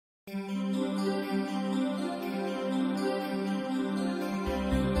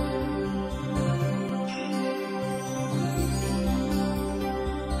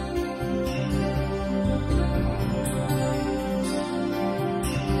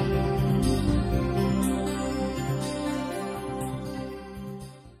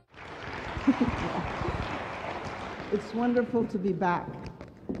It's wonderful to be back.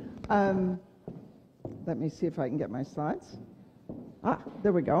 Let me see if I can get my slides.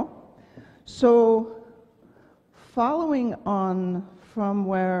 There we go. So, following on from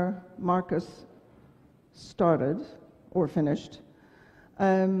where Marcus started or finished,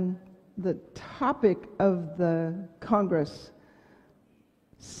 the topic of the Congress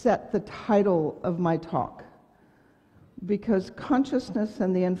set the title of my talk, because consciousness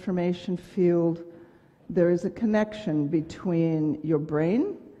and the information field, there is a connection between your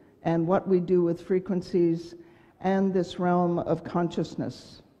brain and what we do with frequencies and this realm of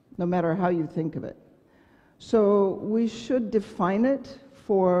consciousness, no matter how you think of it. So we should define it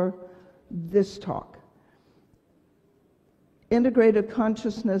for this talk. Integrated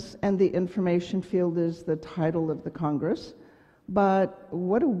consciousness and the information field is the title of the Congress, but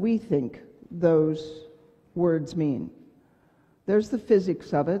what do we think those words mean? There's the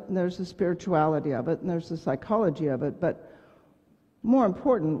physics of it, and there's the spirituality of it, and there's the psychology of it, but more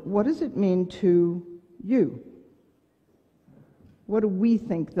important, what does it mean to you? What do we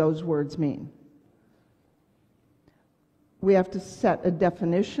think those words mean? We have to set a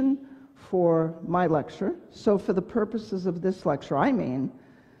definition for my lecture. So for the purposes of this lecture, I mean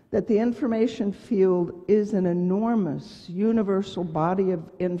that the information field is an enormous universal body of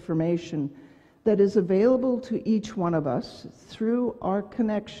information that is available to each one of us through our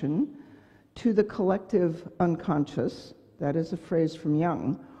connection to the collective unconscious. That is a phrase from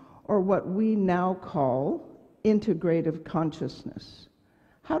Jung, or what we now call integrative consciousness.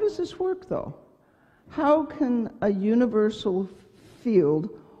 How does this work, though? How can a universal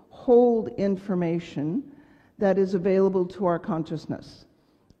field hold information that is available to our consciousness?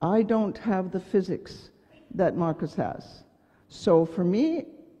 I don't have the physics that Marcus has. So for me,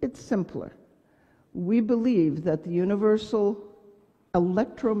 it's simpler. We believe that the universal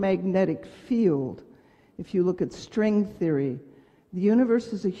electromagnetic field, if you look at string theory, the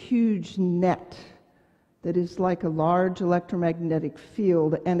universe is a huge net that is like a large electromagnetic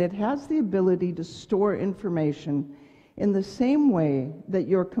field, and it has the ability to store information in the same way that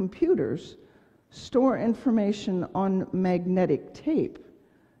your computers store information on magnetic tape.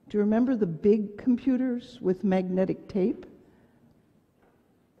 Do you remember the big computers with magnetic tape?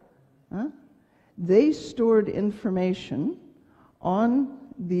 Huh? They stored information on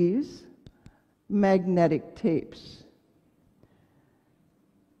these magnetic tapes.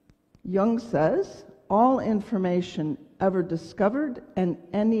 Jung says, all information ever discovered and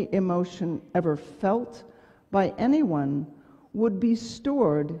any emotion ever felt by anyone would be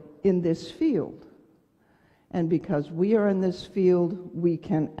stored in this field. And because we are in this field, we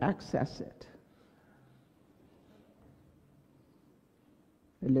can access it.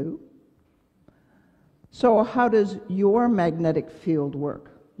 Hello? So how does your magnetic field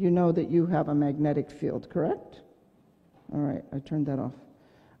work? You know that you have a magnetic field, correct? All right, I turned that off.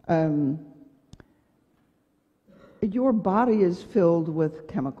 Your body is filled with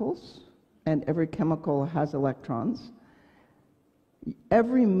chemicals, and every chemical has electrons.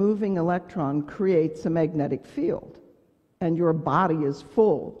 Every moving electron creates a magnetic field, and your body is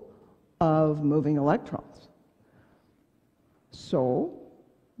full of moving electrons. So,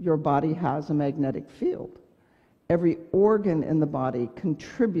 your body has a magnetic field. Every organ in the body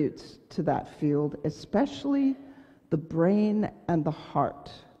contributes to that field, especially the brain and the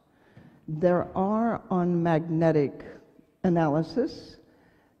heart. There are, on magnetic analysis,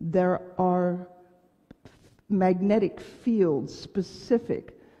 there are magnetic fields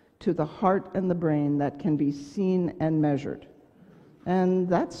specific to the heart and the brain that can be seen and measured. And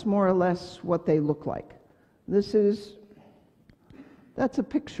that's more or less what they look like. That's a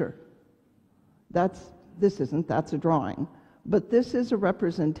picture. That's a drawing. But this is a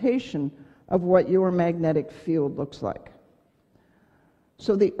representation of what your magnetic field looks like.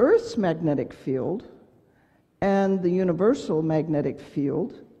 So the Earth's magnetic field and the universal magnetic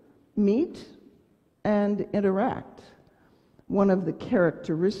field meet and interact. One of the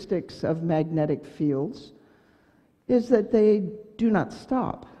characteristics of magnetic fields is that they do not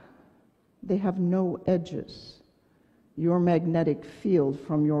stop. They have no edges. Your magnetic field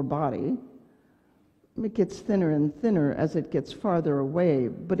from your body, it gets thinner and thinner as it gets farther away,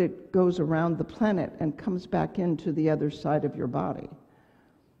 but it goes around the planet and comes back into the other side of your body.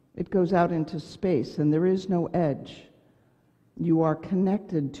 It goes out into space, and there is no edge. You are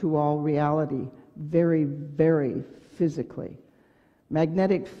connected to all reality very, very physically.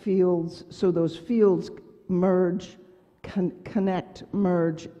 Magnetic fields, so those fields merge, connect,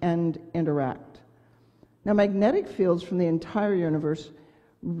 merge, and interact. Now, magnetic fields from the entire universe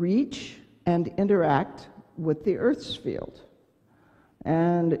reach and interact with the Earth's field.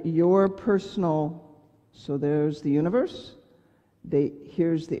 And your personal So there's the universe,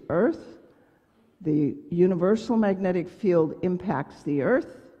 here's the Earth, the universal magnetic field impacts the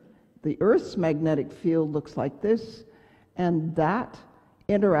Earth's magnetic field looks like this, and that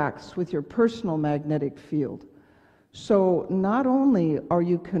interacts with your personal magnetic field. So not only are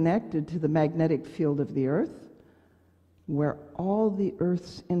you connected to the magnetic field of the Earth, where all the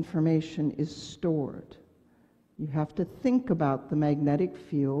Earth's information is stored. You have to think about the magnetic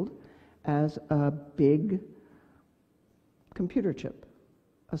field as a big computer chip,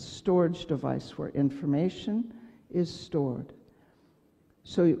 a storage device where information is stored.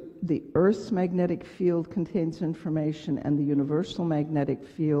 So the Earth's magnetic field contains information, and the universal magnetic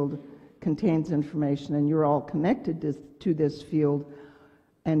field contains information, and you're all connected to this field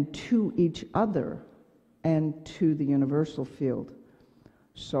and to each other and to the universal field.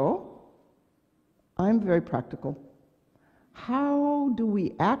 So I'm very practical. How do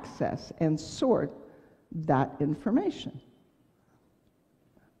we access and sort that information?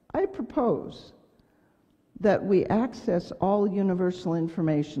 I propose that we access all universal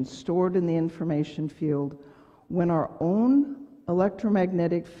information stored in the information field when our own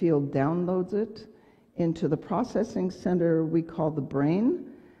electromagnetic field downloads it into the processing center we call the brain,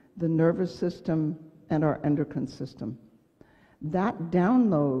 the nervous system, and our endocrine system. That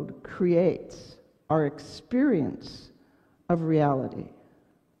download creates our experience of reality.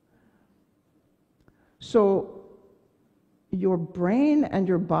 So your brain and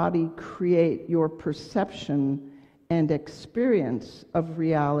your body create your perception and experience of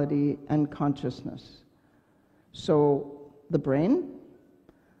reality and consciousness. So the brain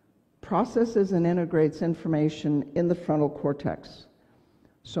processes and integrates information in the frontal cortex.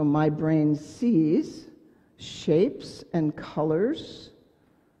 So my brain sees shapes and colors,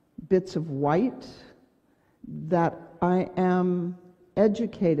 bits of white, that I am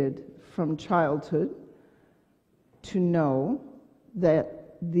educated from childhood to know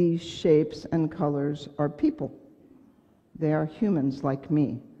that these shapes and colors are people. They are humans like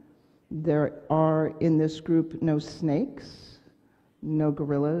me. There are in this group no snakes, no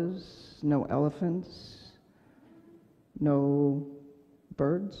gorillas, no elephants, no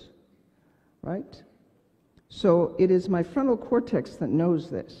birds, right? So it is my frontal cortex that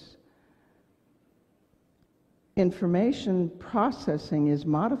knows this. Information processing is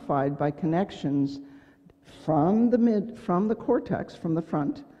modified by connections from the cortex, from the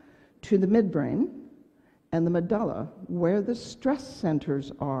front, to the midbrain and the medulla, where the stress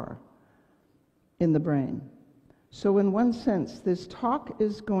centers are in the brain. So in one sense, this talk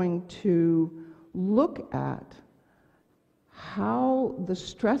is going to look at how the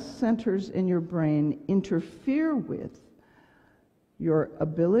stress centers in your brain interfere with your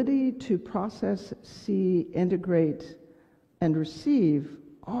ability to process, see, integrate, and receive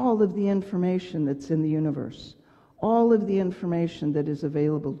all of the information that's in the universe, all of the information that is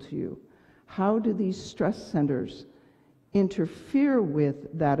available to you. How do these stress centers interfere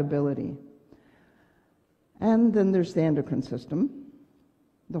with that ability? And then there's the endocrine system,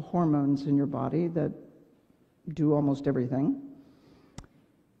 the hormones in your body that do almost everything.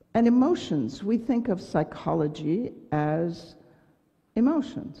 And emotions, we think of psychology as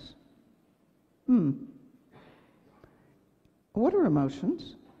emotions. What are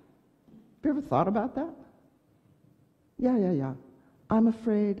emotions? Have you ever thought about that? Yeah. I'm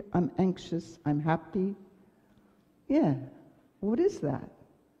afraid, I'm anxious, I'm happy. Yeah, what is that?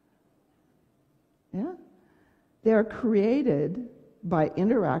 Yeah? They are created by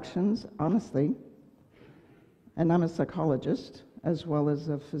interactions, honestly, and I'm a psychologist as well as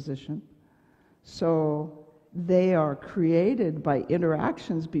a physician. So they are created by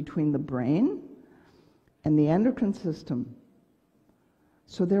interactions between the brain and the endocrine system.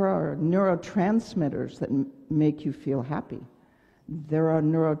 So there are neurotransmitters that make you feel happy. There are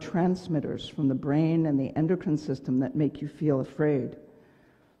neurotransmitters from the brain and the endocrine system that make you feel afraid.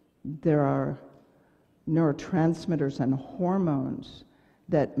 There are neurotransmitters and hormones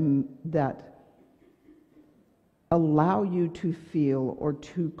that allow you to feel or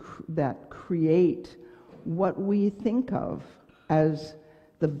that create what we think of as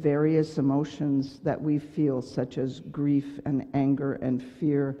the various emotions that we feel, such as grief and anger and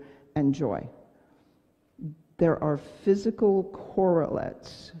fear and joy. There are physical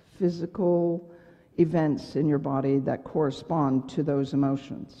correlates, physical events in your body that correspond to those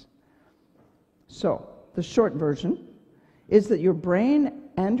emotions. So, the short version is that your brain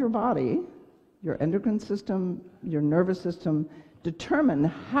and your body, your endocrine system, your nervous system, determine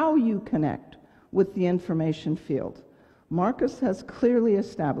how you connect with the information field. Marcus has clearly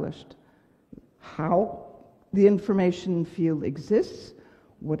established how the information field exists,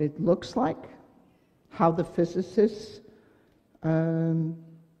 what it looks like, how the physicists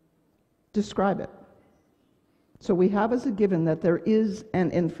describe it. So we have as a given that there is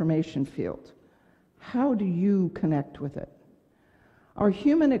an information field. How do you connect with it? Our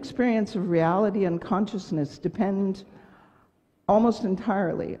human experience of reality and consciousness depend almost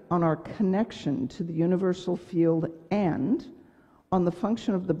entirely on our connection to the universal field and on the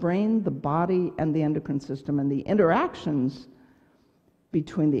function of the brain, the body, and the endocrine system, and the interactions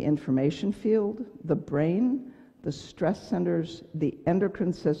between the information field, the brain, the stress centers, the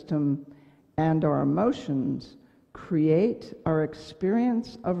endocrine system, and our emotions create our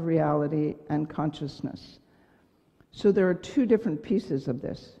experience of reality and consciousness. So there are two different pieces of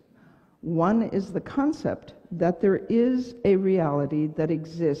this. One is the concept that there is a reality that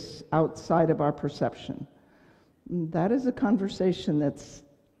exists outside of our perception. That is a conversation that's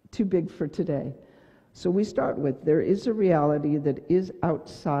too big for today. So we start with, there is a reality that is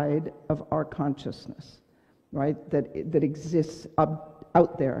outside of our consciousness, right? That exists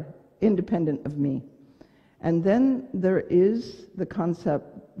out there, independent of me. And then there is the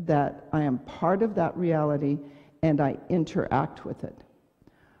concept that I am part of that reality and I interact with it.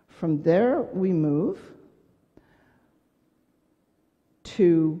 From there, we move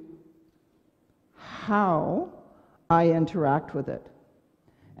to how I interact with it.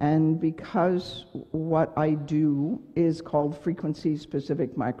 And because what I do is called frequency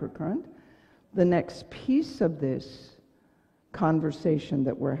specific microcurrent, the next piece of this conversation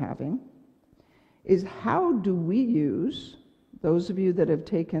that we're having is how do we use, those of you that have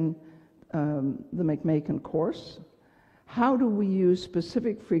taken the McMakin course, how do we use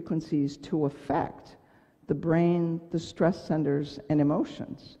specific frequencies to affect the brain, the stress centers, and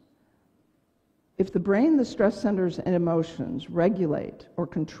emotions? If the brain, the stress centers, and emotions regulate or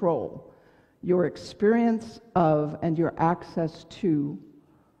control your experience of and your access to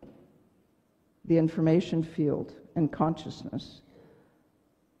the information field and consciousness,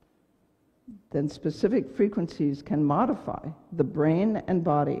 then specific frequencies can modify the brain and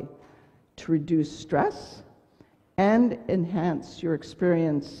body to reduce stress and enhance your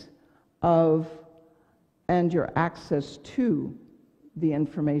experience of and your access to the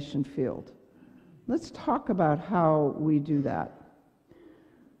information field. Let's talk about how we do that.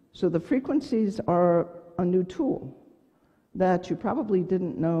 So the frequencies are a new tool that you probably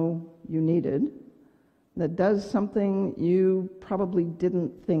didn't know you needed, that does something you probably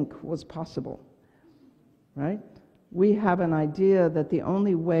didn't think was possible, right? We have an idea that the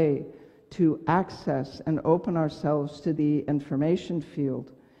only way to access and open ourselves to the information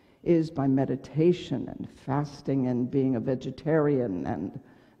field is by meditation and fasting and being a vegetarian and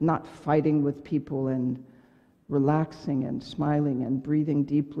not fighting with people and relaxing and smiling and breathing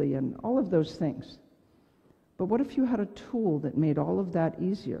deeply and all of those things. But what if you had a tool that made all of that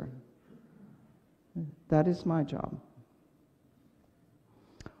easier? That is my job.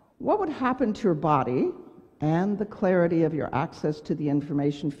 What would happen to your body and the clarity of your access to the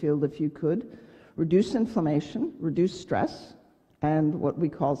information field if you could reduce inflammation, reduce stress, and what we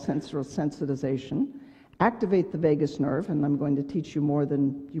call sensorial sensitization, activate the vagus nerve, and I'm going to teach you more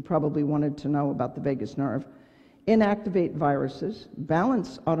than you probably wanted to know about the vagus nerve, inactivate viruses,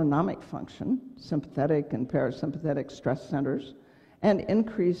 balance autonomic function, sympathetic and parasympathetic stress centers, and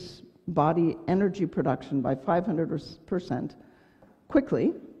increase body energy production by 500%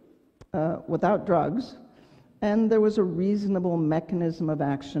 quickly, without drugs, and there was a reasonable mechanism of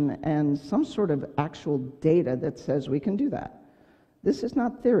action and some sort of actual data that says we can do that. This is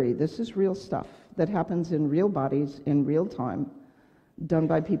not theory, this is real stuff that happens in real bodies in real time, done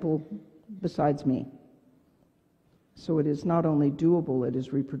by people besides me. So it is not only doable, it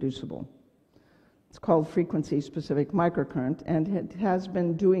is reproducible. It's called Frequency Specific Microcurrent, and it has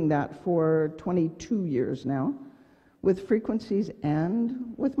been doing that for 22 years now, with frequencies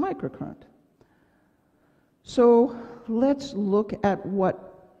and with microcurrent. So let's look at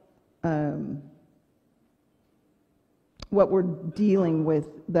what we're dealing with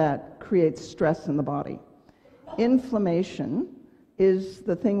that creates stress in the body. Inflammation is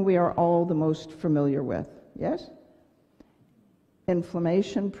the thing we are all the most familiar with, yes?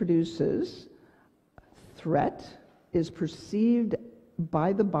 Inflammation produces threat, is perceived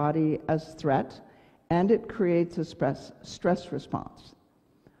by the body as threat, and it creates a stress response.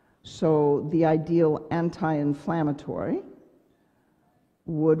 So the ideal anti-inflammatory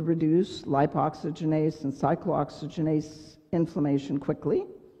would reduce lipoxygenase and cyclooxygenase inflammation quickly,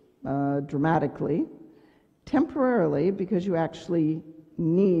 dramatically, temporarily, because you actually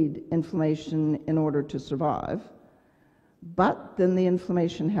need inflammation in order to survive. But then the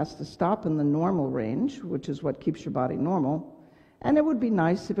inflammation has to stop in the normal range, which is what keeps your body normal. And it would be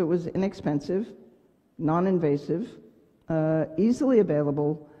nice if it was inexpensive, non-invasive, easily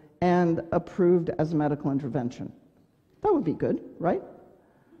available, and approved as a medical intervention. That would be good, right?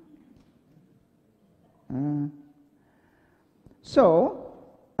 So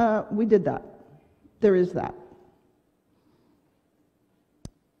we did that. There is that.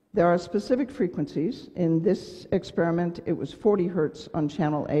 There are specific frequencies. In this experiment, it was 40 hertz on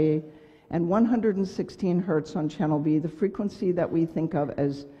channel A and 116 hertz on channel B, the frequency that we think of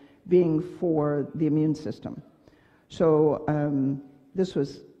as being for the immune system. So this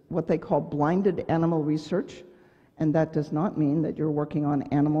was what they call blinded animal research, and that does not mean that you're working on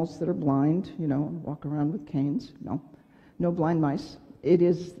animals that are blind, you know, walk around with canes. No, no blind mice. It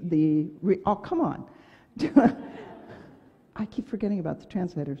is the, oh, come on. I keep forgetting about the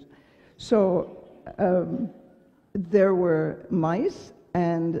translators. So there were mice,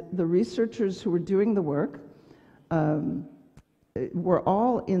 and the researchers who were doing the work were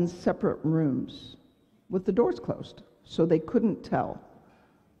all in separate rooms with the doors closed, so they couldn't tell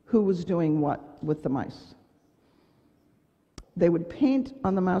who was doing what with the mice. They would paint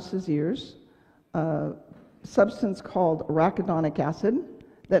on the mouse's ears a substance called arachidonic acid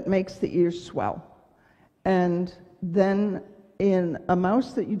that makes the ears swell. And then in a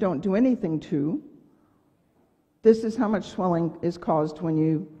mouse that you don't do anything to, this is how much swelling is caused when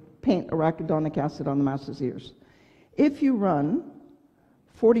you paint arachidonic acid on the mouse's ears. If you run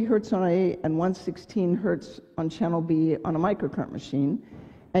 40 hertz on A and 116 hertz on channel B on a microcurrent machine,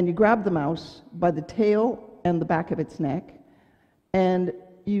 and you grab the mouse by the tail and the back of its neck, and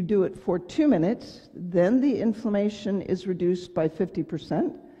you do it for 2 minutes, then the inflammation is reduced by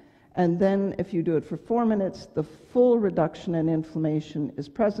 50%. And then if you do it for 4 minutes, the full reduction in inflammation is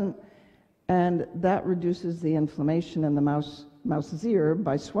present, and that reduces the inflammation in the mouse's ear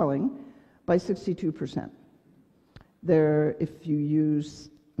by swelling by 62%. If you use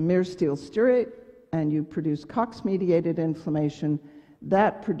myristoyl stearate and you produce COX-mediated inflammation,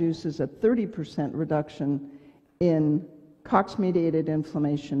 that produces a 30% reduction in COX-mediated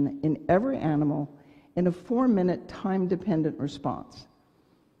inflammation in every animal in a 4-minute time-dependent response.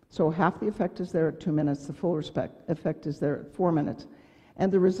 So half the effect is there at 2 minutes, the full effect is there at 4 minutes.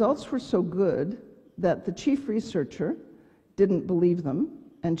 And the results were so good that the chief researcher didn't believe them,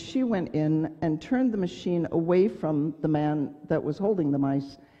 and she went in and turned the machine away from the man that was holding the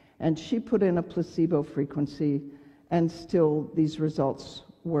mice, and she put in a placebo frequency, and still these results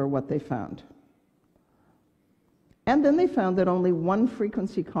were what they found. And then they found that only one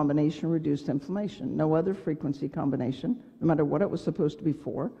frequency combination reduced inflammation, no other frequency combination, no matter what it was supposed to be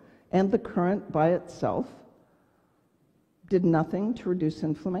for, and the current by itself did nothing to reduce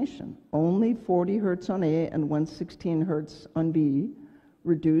inflammation. Only 40 hertz on A and 116 hertz on B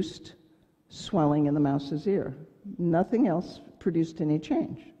reduced swelling in the mouse's ear. Nothing else produced any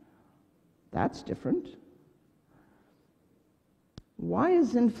change. That's different. Why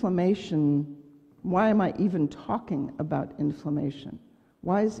is inflammation, why am I even talking about inflammation?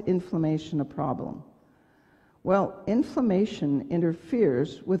 Why is inflammation a problem? Well, inflammation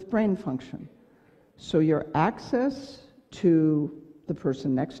interferes with brain function. So your access to the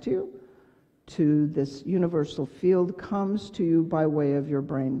person next to you, to this universal field, comes to you by way of your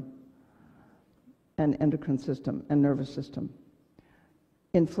brain and endocrine system and nervous system.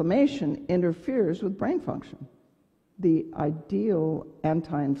 Inflammation interferes with brain function. The ideal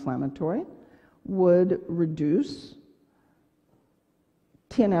anti-inflammatory would reduce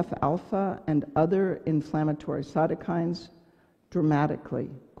TNF-alpha and other inflammatory cytokines dramatically,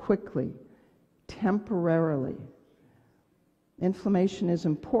 quickly, temporarily. Inflammation is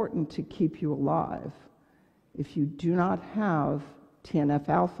important to keep you alive. If you do not have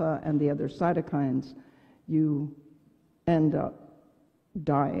TNF-alpha and the other cytokines, you end up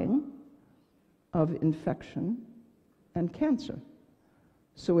dying of infection and cancer.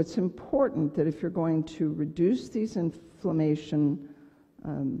 So it's important that if you're going to reduce these inflammation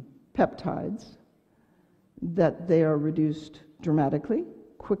peptides, that they are reduced dramatically,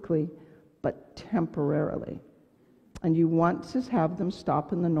 quickly, but temporarily. And you want to have them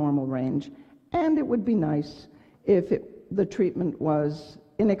stop in the normal range, and it would be nice if the treatment was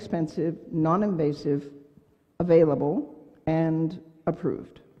inexpensive, non-invasive, available, and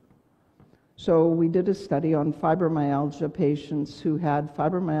approved. So we did a study on fibromyalgia patients who had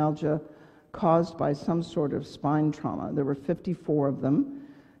fibromyalgia caused by some sort of spine trauma. There were 54 of them.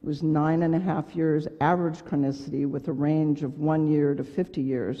 It was 9.5 years average chronicity with a range of 1 year to 50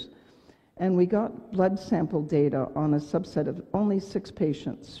 years. And we got blood sample data on a subset of only 6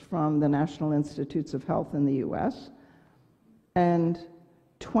 patients from the National Institutes of Health in the US. And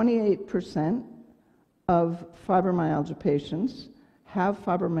 28% of fibromyalgia patients have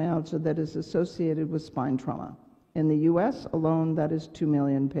fibromyalgia that is associated with spine trauma. In the US alone, that is 2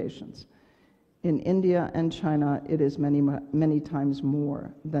 million patients. In India and China, it is many, many times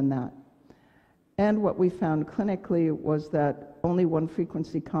more than that. And what we found clinically was that only one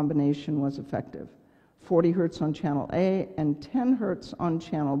frequency combination was effective. 40 hertz on channel A and 10 hertz on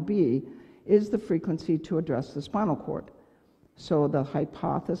channel B is the frequency to address the spinal cord. So the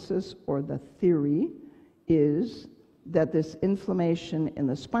hypothesis or the theory is that this inflammation in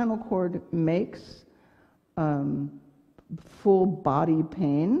the spinal cord makes full body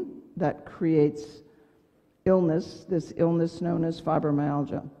pain that creates illness, this illness known as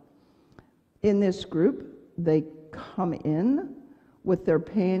fibromyalgia. In this group, they come in with their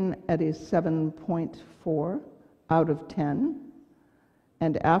pain at a 7.4 out of 10,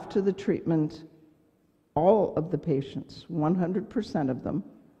 and after the treatment, all of the patients, 100% of them,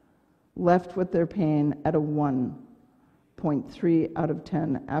 left with their pain at a 1.3 out of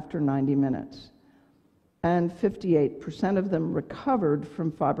 10 after 90 minutes. And 58% of them recovered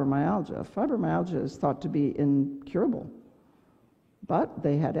from fibromyalgia. Fibromyalgia is thought to be incurable, but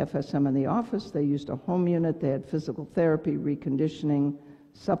they had FSM in the office, they used a home unit, they had physical therapy, reconditioning,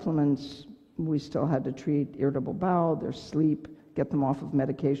 supplements. We still had to treat irritable bowel, their sleep, get them off of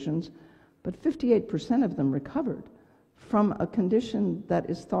medications. But 58% of them recovered from a condition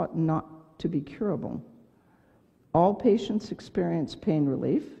that is thought not to be curable. All patients experienced pain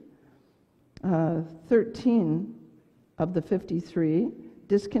relief. 13 of the 53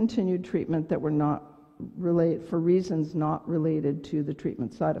 discontinued treatment that were not related, for reasons not related to the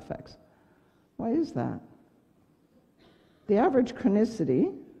treatment side effects. Why is that? The average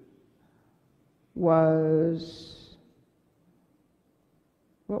chronicity was,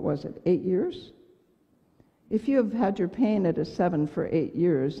 what was it, 8 years? If you have had your pain at a 7 for 8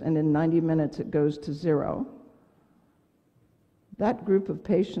 years and in 90 minutes it goes to 0, that group of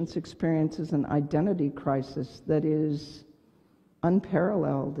patients experiences an identity crisis that is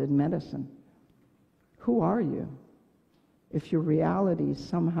unparalleled in medicine. Who are you if your reality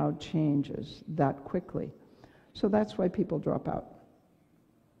somehow changes that quickly? So that's why people drop out.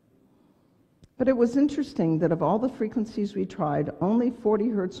 But it was interesting that of all the frequencies we tried, only 40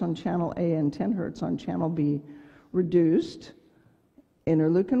 hertz on channel A and 10 hertz on channel B reduced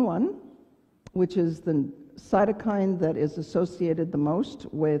interleukin-1, which is the cytokine that is associated the most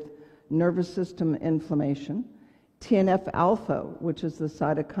with nervous system inflammation, TNF-alpha, which is the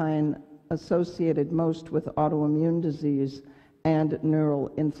cytokine associated most with autoimmune disease and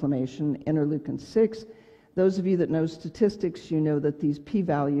neural inflammation, interleukin-6. Those of you that know statistics, you know that these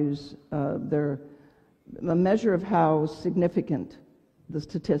p-values, they're a measure of how significant the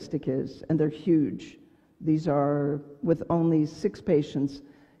statistic is, and they're huge. These are, with only 6 patients,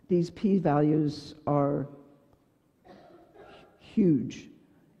 these p-values are huge,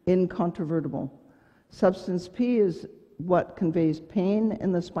 incontrovertible. Substance P is what conveys pain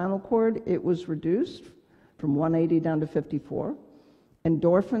in the spinal cord. It was reduced from 180 down to 54.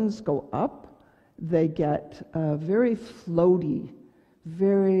 Endorphins go up. They get very floaty,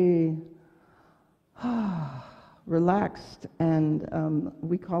 very relaxed, and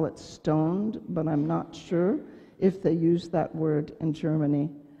we call it stoned, but I'm not sure if they use that word in Germany.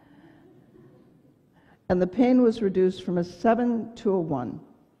 And the pain was reduced from a 7 to a 1.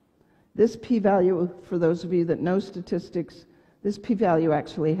 This p-value, for those of you that know statistics, this p-value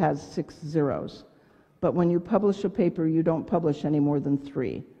actually has 6 zeros. But when you publish a paper, you don't publish any more than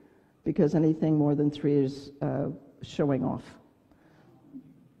 3, because anything more than 3 is showing off.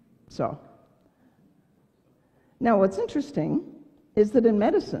 So, now what's interesting is that in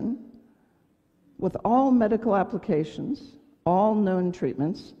medicine, with all medical applications, all known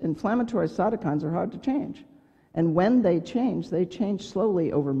treatments, inflammatory cytokines are hard to change. And when they change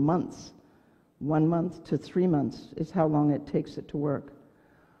slowly over months. 1 month to 3 months is how long it takes it to work.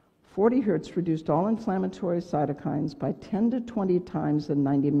 40 hertz reduced all inflammatory cytokines by 10 to 20 times in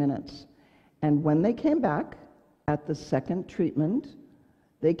 90 minutes. And when they came back at the second treatment,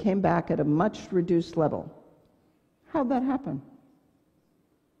 they came back at a much reduced level. How'd that happen?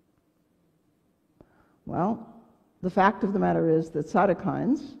 Well, the fact of the matter is that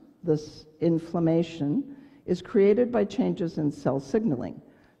cytokines, this inflammation, is created by changes in cell signaling.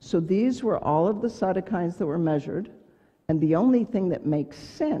 So these were all of the cytokines that were measured, and the only thing that makes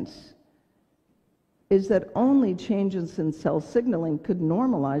sense is that only changes in cell signaling could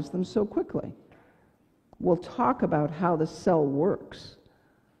normalize them so quickly. We'll talk about how the cell works,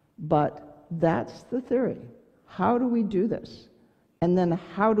 but that's the theory. How do we do this? And then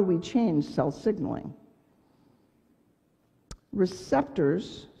how do we change cell signaling?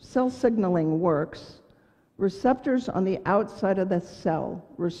 Receptors, cell signaling works. Receptors on the outside of the cell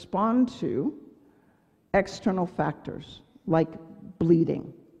respond to external factors like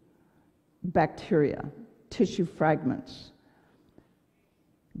bleeding, bacteria, tissue fragments,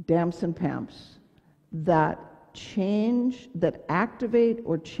 DAMPs and PAMPs that activate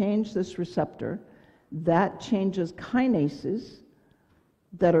or change this receptor, that changes kinases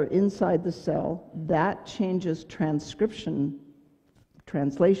that are inside the cell, that changes translation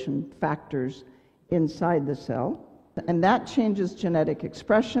factors inside the cell, and that changes genetic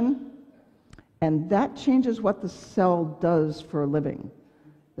expression, and that changes what the cell does for a living.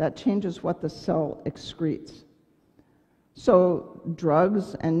 That changes what the cell excretes. So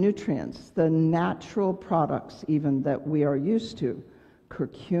drugs and nutrients, the natural products even that we are used to,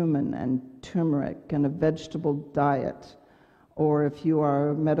 curcumin and turmeric and a vegetable diet, or if you are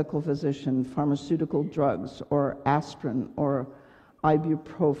a medical physician, pharmaceutical drugs, or aspirin, or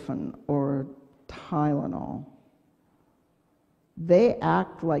ibuprofen, or Tylenol. They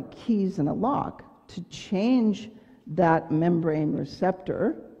act like keys in a lock to change that membrane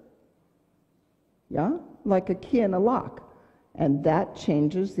receptor, yeah, like a key in a lock. And that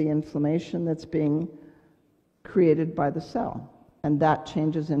changes the inflammation that's being created by the cell. And that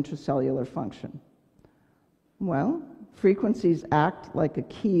changes intracellular function. Well, frequencies act like a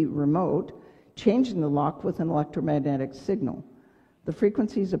key remote, changing the lock with an electromagnetic signal. The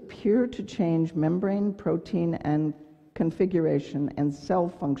frequencies appear to change membrane, protein, and configuration and cell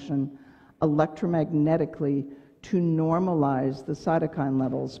function electromagnetically to normalize the cytokine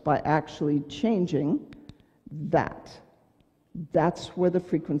levels by actually changing that. That's where the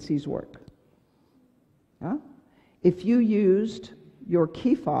frequencies work. Yeah? If you used your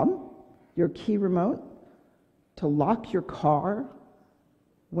key fob, your key remote, to lock your car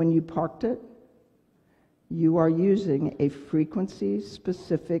when you parked it, you are using a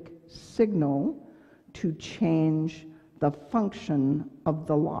frequency-specific signal to change the function of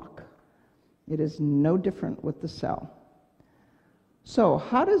the lock. It is no different with the cell. So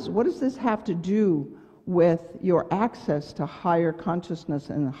what does this have to do with your access to higher consciousness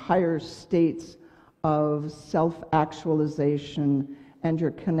and higher states of self-actualization and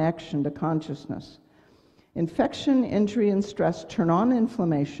your connection to consciousness? Infection, injury, and stress turn on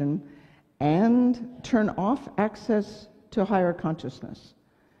inflammation and turn off access to higher consciousness.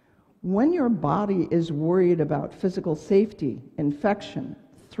 When your body is worried about physical safety, infection,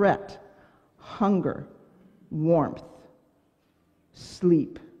 threat, hunger, warmth,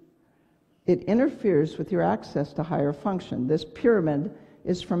 sleep, it interferes with your access to higher function. This pyramid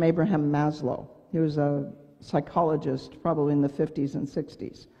is from Abraham Maslow. He was a psychologist probably in the 50s and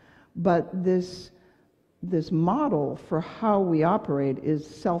 60s. But this model for how we operate is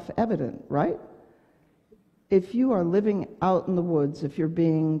self-evident, right? If you are living out in the woods, if you're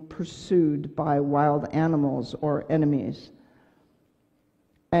being pursued by wild animals or enemies,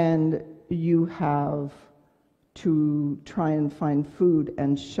 and you have to try and find food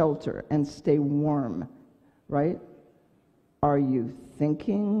and shelter and stay warm, right? Are you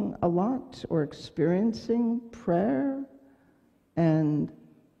thinking a lot or experiencing prayer and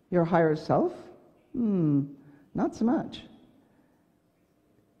your higher self? Not so much.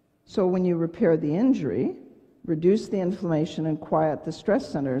 So when you repair the injury, reduce the inflammation and quiet the stress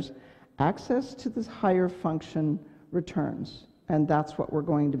centers, access to this higher function returns. And that's what we're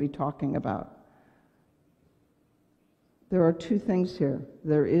going to be talking about. There are two things here.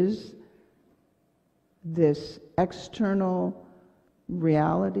 There is this external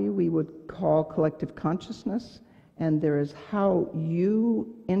reality we would call collective consciousness, and there is how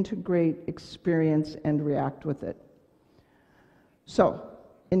you integrate, experience, and react with it. So,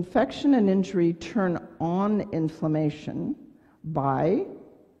 infection and injury turn on inflammation by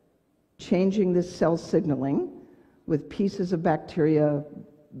changing the cell signaling with pieces of bacteria,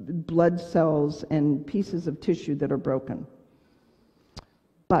 blood cells, and pieces of tissue that are broken.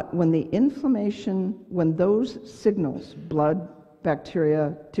 But when the inflammation, when those signals, blood,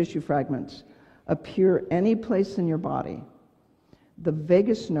 bacteria, tissue fragments, appear any place in your body, the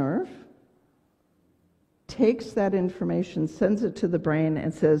vagus nerve takes that information, sends it to the brain,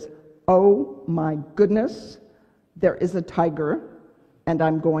 and says, oh my goodness, there is a tiger, and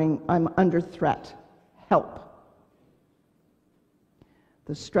I'm under threat. Help.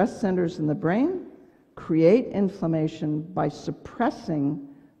 The stress centers in the brain create inflammation by suppressing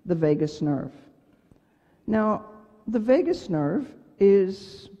the vagus nerve. Now, the vagus nerve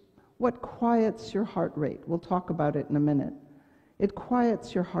is what quiets your heart rate. We'll talk about it in a minute. It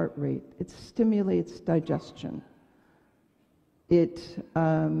quiets your heart rate. It stimulates digestion. It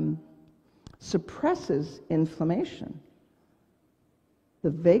suppresses inflammation.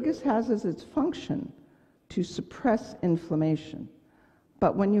 The vagus has as its function to suppress inflammation.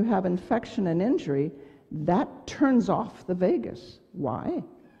 But when you have infection and injury, that turns off the vagus. Why?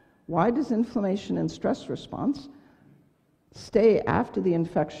 Why does inflammation and stress response stay after the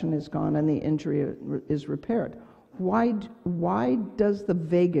infection is gone and the injury is repaired? Why does the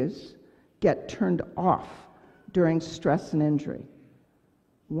vagus get turned off during stress and injury?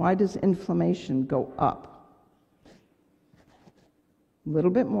 Why does inflammation go up? A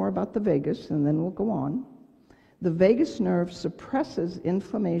little bit more about the vagus, and then we'll go on. The vagus nerve suppresses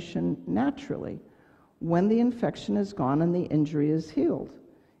inflammation naturally when the infection is gone and the injury is healed.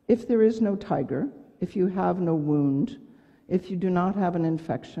 If there is no tiger, if you have no wound, if you do not have an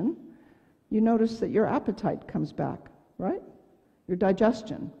infection, you notice that your appetite comes back, right? Your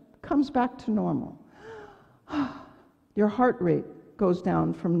digestion comes back to normal. Your heart rate goes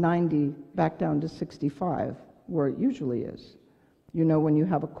down from 90 back down to 65, where it usually is. You know, when you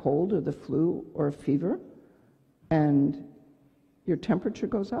have a cold or the flu or a fever and your temperature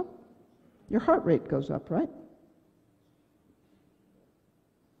goes up, your heart rate goes up, right?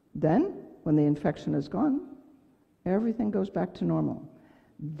 Then, when the infection is gone, everything goes back to normal.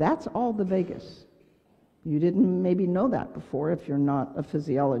 That's all the vagus. You didn't maybe know that before if you're not a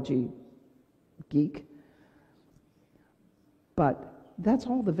physiology geek. But that's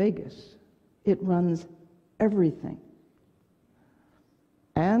all the vagus. It runs everything.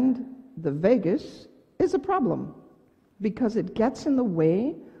 And the vagus is a problem because it gets in the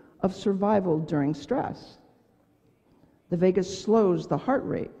way of survival during stress. The vagus slows the heart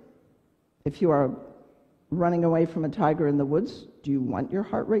rate. If you are running away from a tiger in the woods, do you want your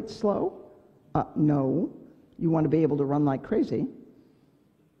heart rate slow? No. You want to be able to run like crazy.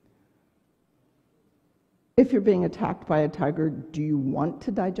 If you're being attacked by a tiger, do you want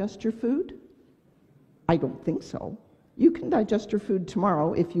to digest your food? I don't think so. You can digest your food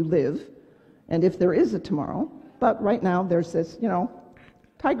tomorrow if you live, and if there is a tomorrow, but right now there's this,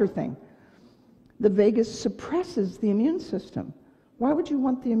 tiger thing. The vagus suppresses the immune system. Why would you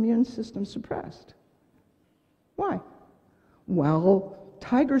want the immune system suppressed? Why? Well,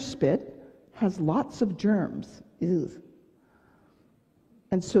 tiger spit has lots of germs. Ew.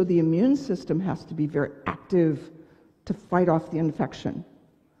 And so the immune system has to be very active to fight off the infection.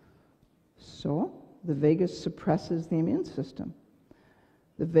 So the vagus suppresses the immune system.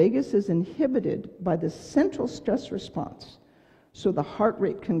 The vagus is inhibited by the central stress response. So the heart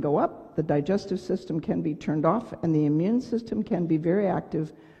rate can go up, the digestive system can be turned off, and the immune system can be very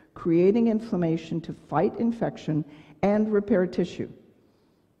active, creating inflammation to fight infection and repair tissue,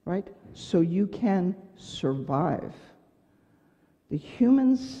 right? So you can survive. The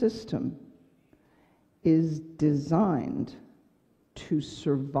human system is designed to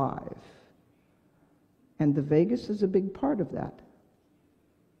survive. And the vagus is a big part of that.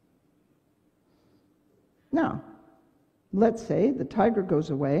 Now, let's say the tiger goes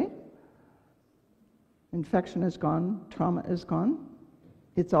away, infection is gone, trauma is gone,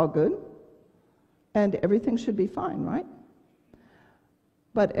 it's all good, and everything should be fine, right?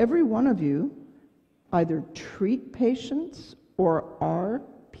 But every one of you either treat patients or are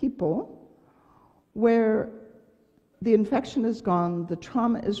people where the infection is gone, the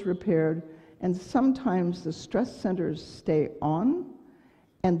trauma is repaired, and sometimes the stress centers stay on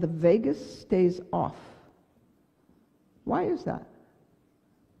and the vagus stays off. Why is that?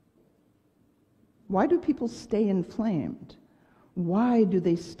 Why do people stay inflamed? Why do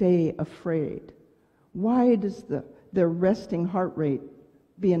they stay afraid? Why does their resting heart rate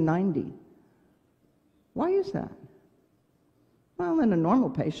be a 90? Why is that? Well, in a normal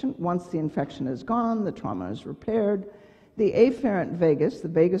patient, once the infection is gone, the trauma is repaired, the afferent vagus, the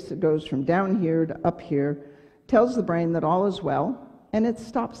vagus that goes from down here to up here, tells the brain that all is well, and it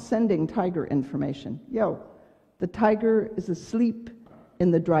stops sending tiger information. Yo, the tiger is asleep in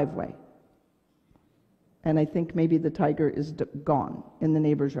the driveway. And I think maybe the tiger is gone in the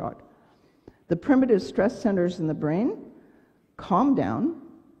neighbor's yard. The primitive stress centers in the brain calm down,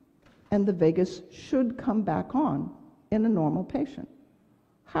 and the vagus should come back on in a normal patient.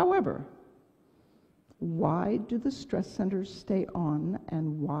 However, why do the stress centers stay on,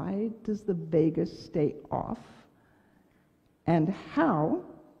 and why does the vagus stay off? And how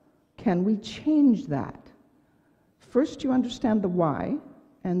can we change that? First, you understand the why,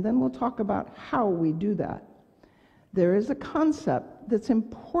 and then we'll talk about how we do that. There is a concept that's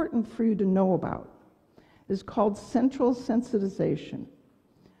important for you to know about. It's called central sensitization.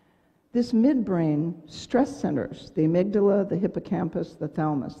 This midbrain stress centers, the amygdala, the hippocampus, the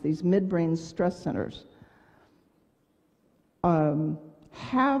thalamus, these midbrain stress centers,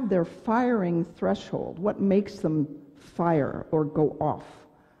 have their firing threshold, what makes them fire or go off.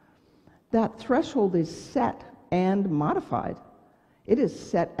 That threshold is set and modified. It is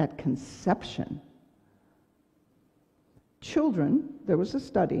set at conception. Children, there was a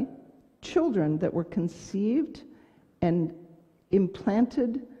study, children that were conceived and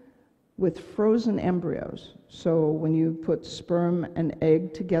implanted with frozen embryos. So when you put sperm and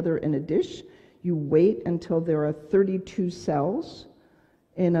egg together in a dish, you wait until there are 32 cells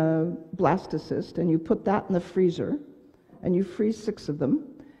in a blastocyst, and you put that in the freezer, and you freeze 6 of them,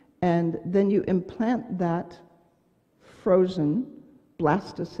 and then you implant that frozen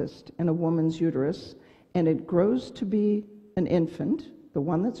blastocyst in a woman's uterus, and it grows to be an infant, the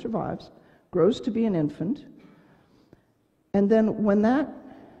one that survives, grows to be an infant, and then when that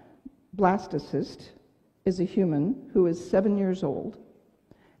blastocyst is a human who is 7 years old,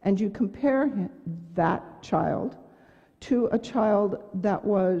 and you compare that child to a child that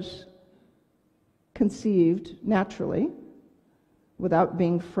was conceived naturally without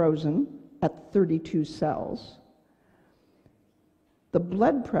being frozen at 32 cells, the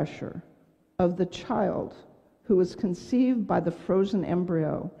blood pressure of the child who was conceived by the frozen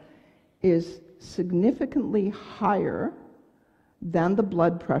embryo is significantly higher than the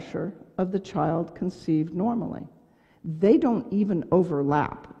blood pressure of the child conceived normally. They don't even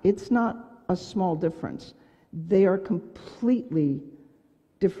overlap. It's not a small difference. They are completely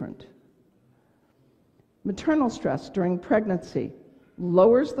different. Maternal stress during pregnancy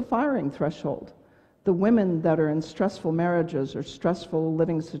lowers the firing threshold. The women that are in stressful marriages or stressful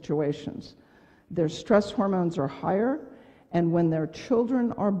living situations, their stress hormones are higher, and when their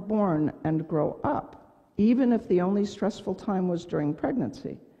children are born and grow up, even if the only stressful time was during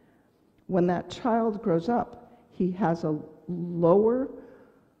pregnancy, when that child grows up, he has a lower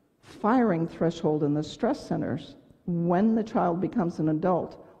firing threshold in the stress centers when the child becomes an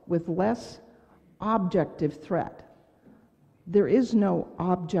adult with less objective threat. There is no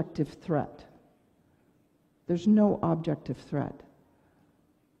objective threat. There's no objective threat.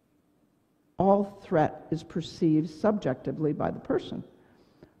 All threat is perceived subjectively by the person.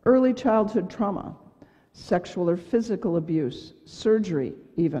 Early childhood trauma, sexual or physical abuse, surgery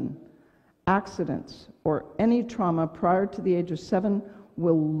even, accidents, or any trauma prior to the age of 7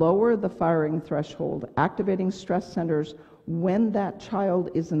 will lower the firing threshold, activating stress centers when that child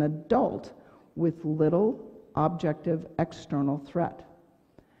is an adult with little objective external threat.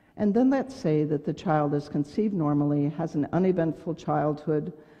 And then let's say that the child is conceived normally, has an uneventful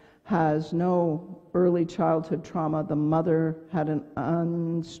childhood, has no early childhood trauma, the mother had an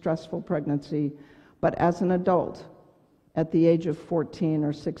unstressful pregnancy, but as an adult, at the age of 14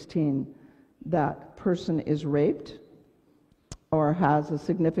 or 16, that person is raped or has a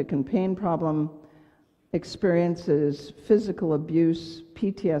significant pain problem, experiences physical abuse,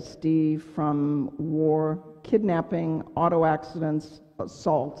 PTSD from war, kidnapping, auto accidents,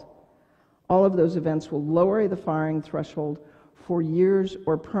 assault. All of those events will lower the firing threshold for years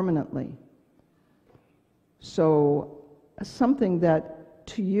or permanently. So something that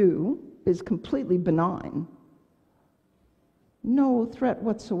to you is completely benign, no threat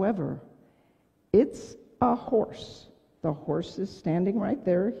whatsoever. It's a horse. The horse is standing right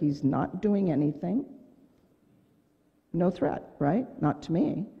there. He's not doing anything. No threat, right? Not to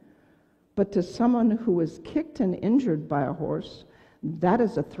me. But to someone who was kicked and injured by a horse, that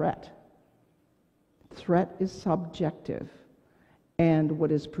is a threat. Threat is subjective. And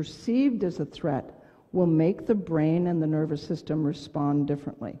what is perceived as a threat will make the brain and the nervous system respond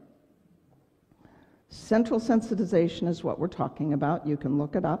differently. Central sensitization is what we're talking about. You can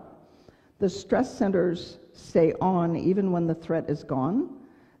look it up. The stress centers stay on even when the threat is gone.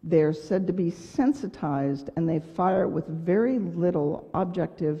 They're said to be sensitized, and they fire with very little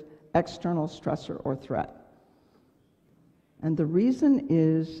objective external stressor or threat. And the reason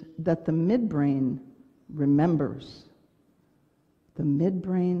is that the midbrain remembers. The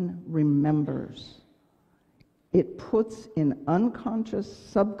midbrain remembers. It puts in unconscious,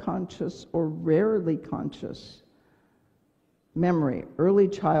 subconscious, or rarely conscious memory, early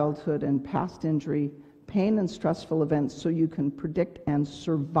childhood and past injury, pain and stressful events, so you can predict and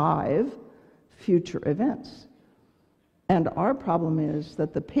survive future events. And our problem is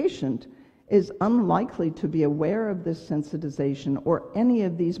that the patient is unlikely to be aware of this sensitization or any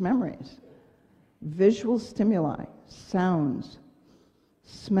of these memories. Visual stimuli, sounds,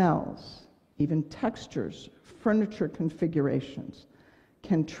 smells, even textures, furniture configurations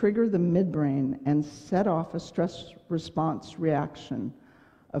can trigger the midbrain and set off a stress response reaction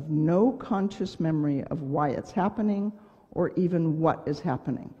of no conscious memory of why it's happening or even what is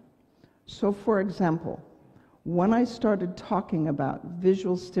happening. So for example, when I started talking about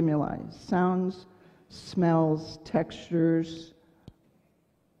visual stimuli, sounds, smells, textures,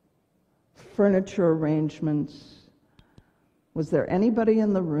 furniture arrangements. Was there anybody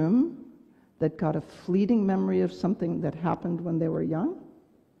in the room that got a fleeting memory of something that happened when they were young?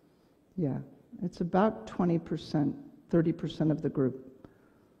 Yeah, it's about 20%, 30% of the group.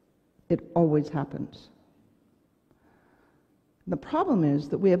 It always happens. The problem is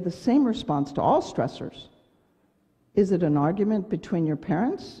that we have the same response to all stressors. Is it an argument between your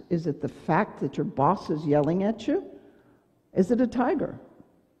parents? Is it the fact that your boss is yelling at you? Is it a tiger?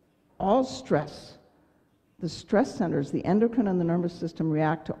 All stress. The stress centers, the endocrine and the nervous system,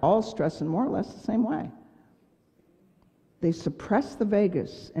 react to all stress in more or less the same way. They suppress the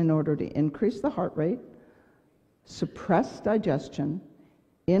vagus in order to increase the heart rate, suppress digestion,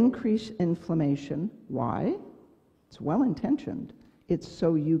 increase inflammation. Why? It's well-intentioned. It's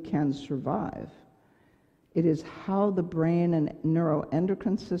so you can survive. It is how the brain and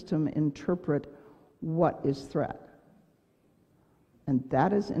neuroendocrine system interpret what is threat. And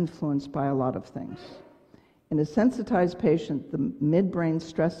that is influenced by a lot of things. In a sensitized patient, the midbrain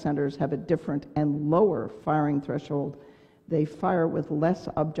stress centers have a different and lower firing threshold. They fire with less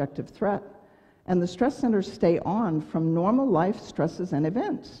objective threat. And the stress centers stay on from normal life stresses and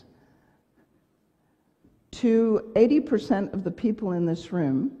events. To 80% of the people in this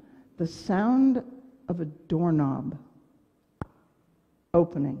room, the sound of a doorknob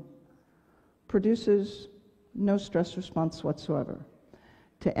opening produces no stress response whatsoever.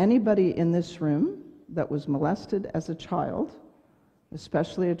 To anybody in this room that was molested as a child,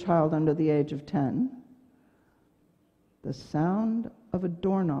 especially a child under the age of 10, the sound of a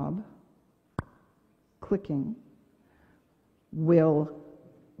doorknob clicking will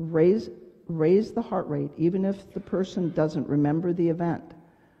raise the heart rate, even if the person doesn't remember the event.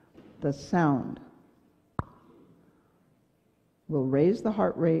 The sound will raise the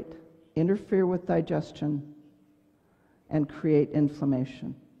heart rate, interfere with digestion, and create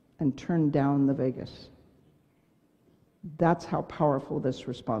inflammation and turn down the vagus. That's how powerful this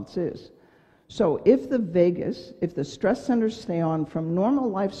response is. So if the vagus, if the stress centers stay on from normal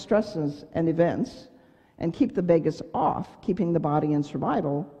life stresses and events and keep the vagus off, keeping the body in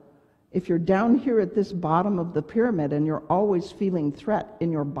survival, if you're down here at this bottom of the pyramid and you're always feeling threat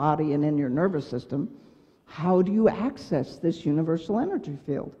in your body and in your nervous system, how do you access this universal energy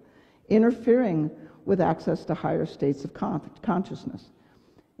field? Interfering with access to higher states of consciousness.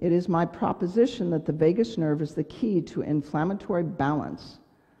 It is my proposition that the vagus nerve is the key to inflammatory balance.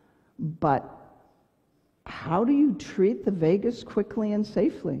 But how do you treat the vagus quickly and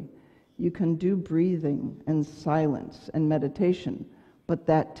safely? You can do breathing and silence and meditation, but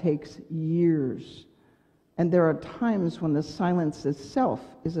that takes years. And there are times when the silence itself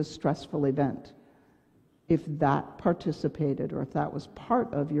is a stressful event, if that participated or if that was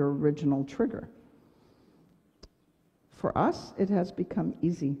part of your original trigger. For us, it has become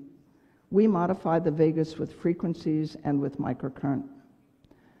easy. We modify the vagus with frequencies and with microcurrent.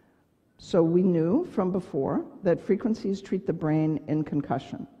 So we knew from before that frequencies treat the brain in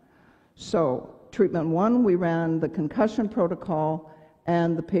concussion. So treatment one, we ran the concussion protocol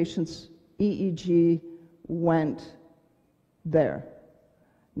and the patient's EEG went there.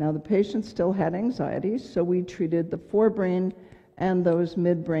 Now the patient still had anxiety, so we treated the forebrain and those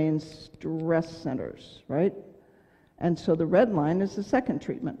midbrain stress centers, right? And so the red line is the second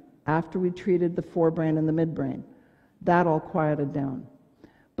treatment, after we treated the forebrain and the midbrain. That all quieted down.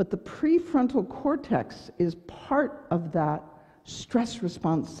 But the prefrontal cortex is part of that stress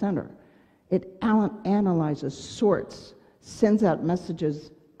response center. It analyzes, sorts, sends out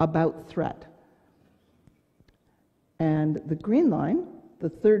messages about threat. And the green line, the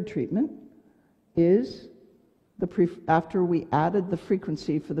third treatment, is after we added the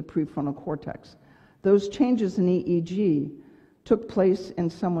frequency for the prefrontal cortex. Those changes in EEG took place in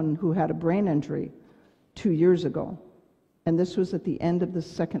someone who had a brain injury 2 years ago. And this was at the end of the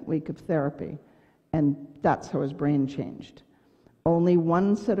second week of therapy. And that's how his brain changed. Only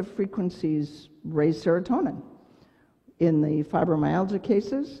one set of frequencies raised serotonin. In the fibromyalgia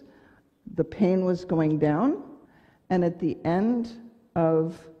cases, the pain was going down. And at the end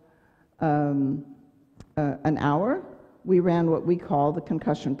of an hour, we ran what we call the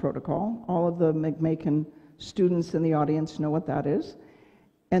concussion protocol. All of the McMakin students in the audience know what that is.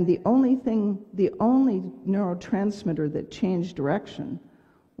 And the only neurotransmitter that changed direction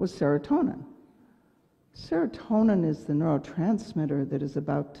was serotonin. Serotonin is the neurotransmitter that is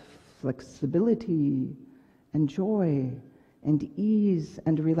about flexibility and joy and ease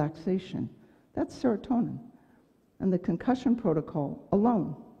and relaxation. That's serotonin. And the concussion protocol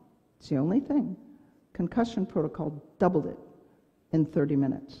alone, it's the only thing. Concussion protocol doubled it in 30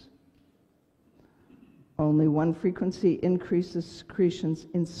 minutes. Only one frequency increases secretions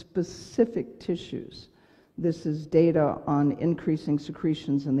in specific tissues. This is data on increasing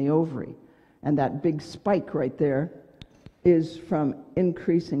secretions in the ovary. And that big spike right there is from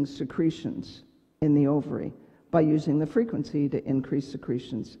increasing secretions in the ovary by using the frequency to increase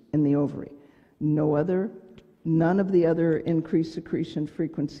secretions in the ovary. None of the other increased secretion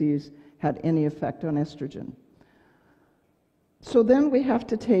frequencies had any effect on estrogen. So then we have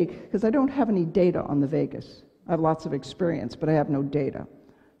to take, because I don't have any data on the vagus. I have lots of experience, but I have no data.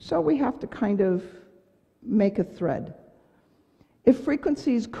 So we have to kind of make a thread. If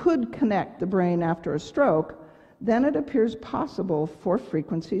frequencies could connect the brain after a stroke, then it appears possible for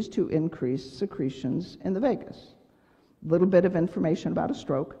frequencies to increase secretions in the vagus. A little bit of information about a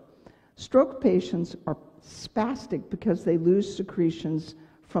stroke. Stroke patients are spastic because they lose secretions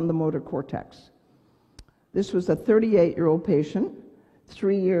from the motor cortex. This was a 38-year-old patient,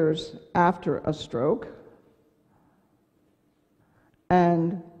 3 years after a stroke,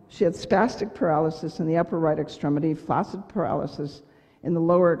 and she had spastic paralysis in the upper right extremity, flaccid paralysis in the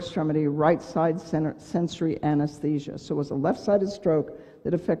lower extremity, right side sensory anesthesia. So it was a left-sided stroke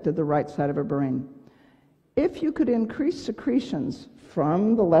that affected the right side of her brain. If you could increase secretions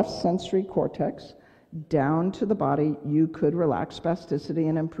from the left sensory cortex down to the body, you could relax spasticity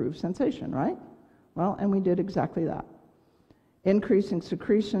and improve sensation, right? Well, and we did exactly that. Increasing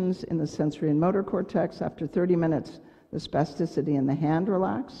secretions in the sensory and motor cortex. After 30 minutes, the spasticity in the hand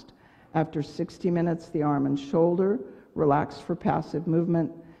relaxed. After 60 minutes, the arm and shoulder relaxed for passive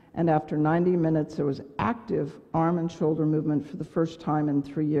movement. And after 90 minutes, there was active arm and shoulder movement for the first time in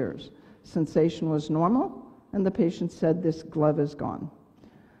 3 years. Sensation was normal, and the patient said, "This glove is gone."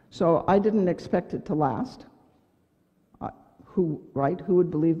 So I didn't expect it to last. Who would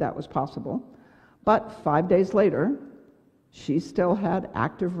believe that was possible? But 5 days later, she still had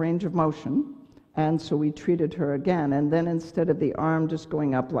active range of motion, and so we treated her again. And then instead of the arm just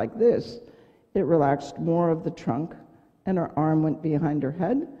going up like this, it relaxed more of the trunk, and her arm went behind her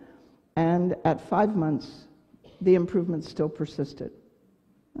head. And at 5 months, the improvement still persisted.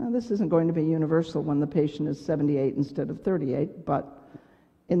 Now, this isn't going to be universal when the patient is 78 instead of 38, but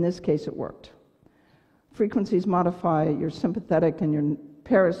in this case, it worked. Frequencies modify your sympathetic and your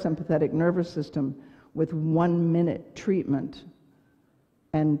parasympathetic nervous system with 1 minute treatment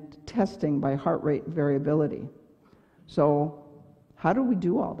and testing by heart rate variability. So how do we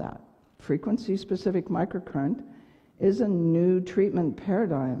do all that? Frequency specific microcurrent is a new treatment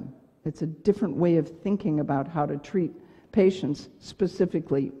paradigm. It's a different way of thinking about how to treat patients,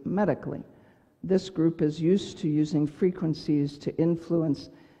 specifically medically. This group is used to using frequencies to influence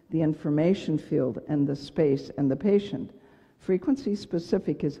the information field and the space and the patient. Frequency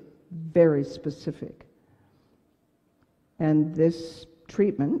specific is very specific. And this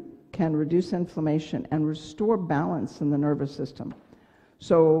treatment can reduce inflammation and restore balance in the nervous system.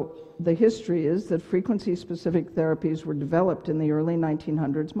 So the history is that frequency-specific therapies were developed in the early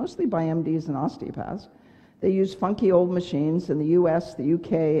 1900s, mostly by MDs and osteopaths. They used funky old machines in the US, the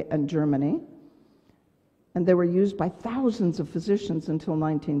UK, and Germany. And they were used by thousands of physicians until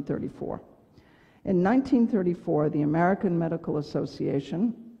 1934. In 1934, the American Medical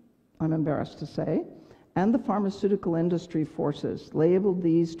Association, I'm embarrassed to say, and the pharmaceutical industry forces labeled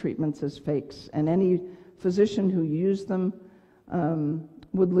these treatments as fakes, and any physician who used them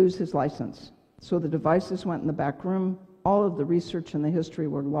would lose his license. So the devices went in the back room, all of the research and the history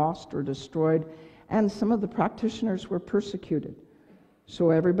were lost or destroyed, and some of the practitioners were persecuted. So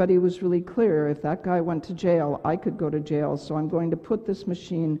everybody was really clear, if that guy went to jail, I could go to jail, so I'm going to put this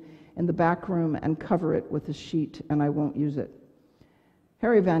machine in the back room and cover it with a sheet, and I won't use it.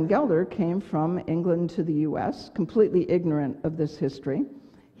 Harry Van Gelder came from England to the US, completely ignorant of this history.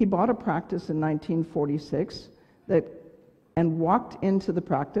 He bought a practice in 1946 and walked into the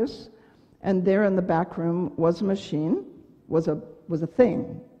practice, and there in the back room was a machine, was a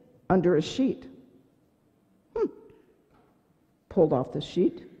thing under a sheet. Pulled off the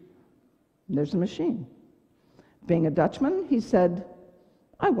sheet, and there's a machine. Being a Dutchman, he said,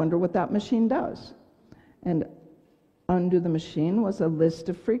 "I wonder what that machine does." And under the machine was a list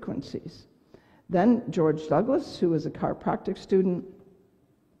of frequencies. Then George Douglas, who was a chiropractic student,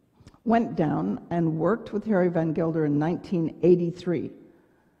 went down and worked with Harry Van Gelder in 1983.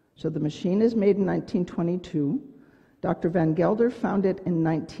 So the machine is made in 1922. Dr. Van Gelder found it in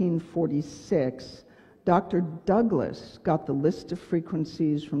 1946. Dr. Douglas got the list of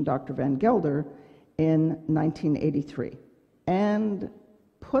frequencies from Dr. Van Gelder in 1983 and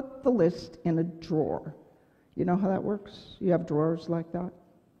put the list in a drawer. You know how that works? You have drawers like that?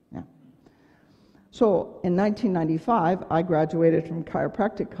 Yeah. So in 1995, I graduated from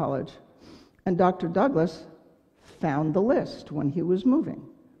chiropractic college, And Dr. Douglas found the list when he was moving.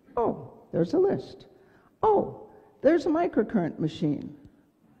 Oh, there's a list. Oh, there's a microcurrent machine.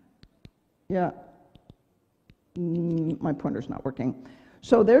 Yeah, my pointer's not working.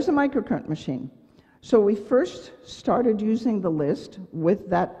 So there's a microcurrent machine. So we first started using the list with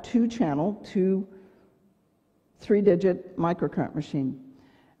that 2-channel, 3-digit microcurrent machine.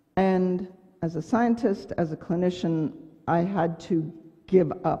 And as a scientist, as a clinician, I had to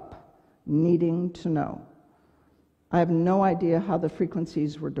give up needing to know. I have no idea how the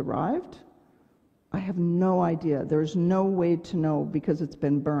frequencies were derived. I have no idea. There's no way to know because it's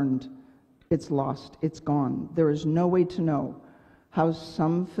been burned. It's lost. It's gone. There is no way to know how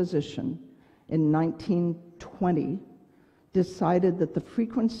some physician in 1920 decided that the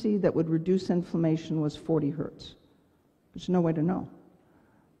frequency that would reduce inflammation was 40 hertz. There's no way to know.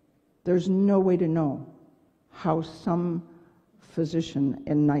 There's no way to know how some physician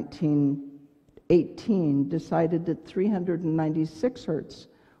in 1918 decided that 396 hertz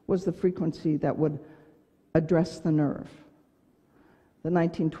was the frequency that would address the nerve. The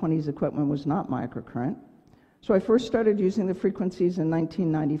 1920s equipment was not microcurrent. So I first started using the frequencies in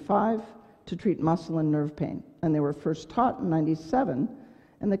 1995 to treat muscle and nerve pain. And they were first taught in 97,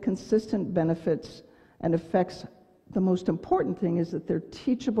 and the consistent benefits and effects, the most important thing is that they're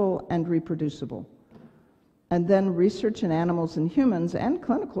teachable and reproducible. And then research in animals and humans and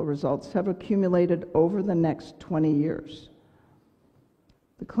clinical results have accumulated over the next 20 years.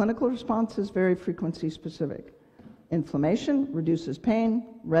 The clinical response is very frequency specific. Inflammation reduces pain,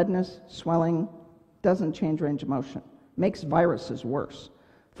 redness, swelling, doesn't change range of motion, makes viruses worse.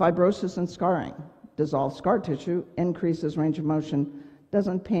 Fibrosis and scarring, dissolves scar tissue, increases range of motion,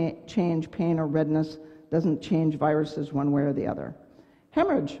 doesn't change pain or redness, doesn't change viruses one way or the other.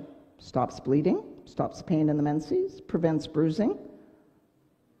 Hemorrhage stops bleeding, stops pain in the menses, prevents bruising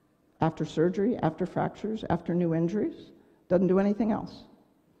after surgery, after fractures, after new injuries, doesn't do anything else.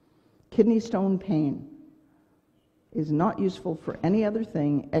 Kidney stone pain is not useful for any other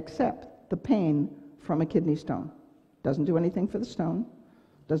thing except the pain from a kidney stone. Doesn't do anything for the stone,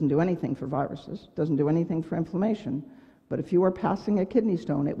 doesn't do anything for viruses, doesn't do anything for inflammation, but if you are passing a kidney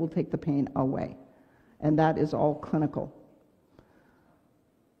stone, it will take the pain away. And that is all clinical.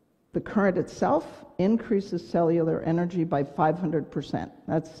 The current itself increases cellular energy by 500%.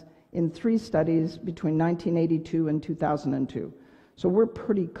 That's in 3 studies between 1982 and 2002. So we're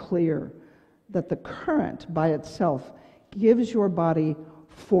pretty clear that the current by itself gives your body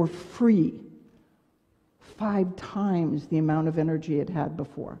for free 5 times the amount of energy it had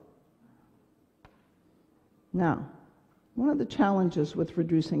before. Now, one of the challenges with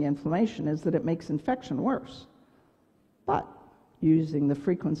reducing inflammation is that it makes infection worse. But using the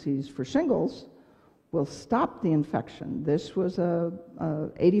frequencies for shingles will stop the infection. This was a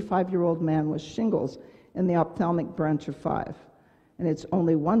 85-year-old man with shingles in the ophthalmic branch of 5. And it's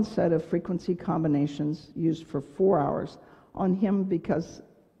only one set of frequency combinations used for 4 hours. On him, because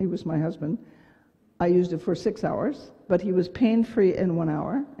he was my husband, I used it for 6 hours, but he was pain-free in 1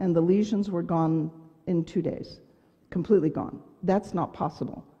 hour, and the lesions were gone in 2 days, completely gone. That's not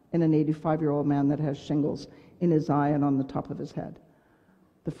possible in an 85-year-old man that has shingles in his eye and on the top of his head.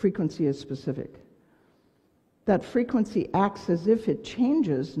 The frequency is specific. That frequency acts as if it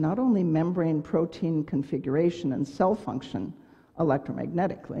changes not only membrane protein configuration and cell function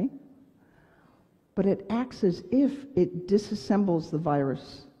electromagnetically, but it acts as if it disassembles the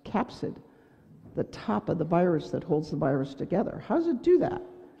virus capsid, the top of the virus that holds the virus together. How does it do that?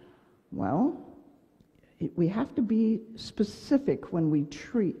 Well, we have to be specific when we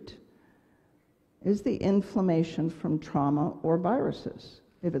treat. Is the inflammation from trauma or viruses?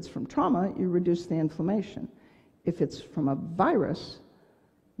 If it's from trauma, you reduce the inflammation. If it's from a virus,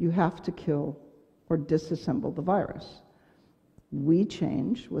 you have to kill or disassemble the virus. We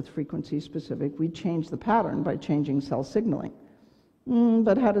change with frequency specific, we change the pattern by changing cell signaling.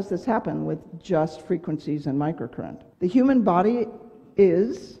 But how does this happen with just frequencies and microcurrent? The human body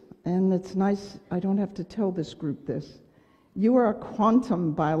is, and it's nice, I don't have to tell this group this, you are a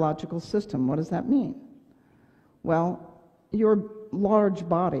quantum biological system. What does that mean? Well, your large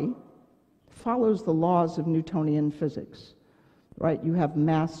body follows the laws of Newtonian physics, right? You have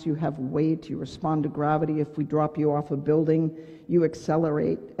mass, you have weight, you respond to gravity. If we drop you off a building, you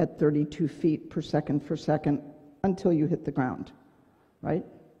accelerate at 32 feet per second until you hit the ground, right?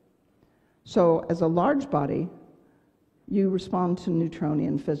 So as a large body, you respond to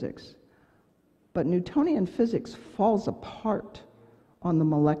Newtonian physics. But Newtonian physics falls apart on the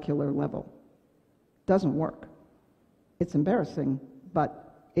molecular level. Doesn't work. It's embarrassing,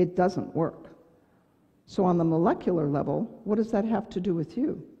 but it doesn't work. So on the molecular level, what does that have to do with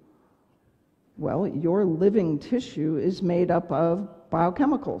you? Well, your living tissue is made up of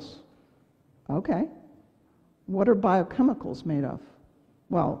biochemicals. Okay. What are biochemicals made of?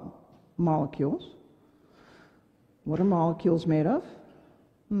 Well, molecules. What are molecules made of?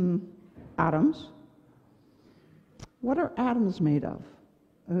 Atoms. What are atoms made of?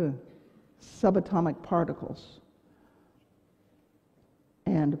 Subatomic particles.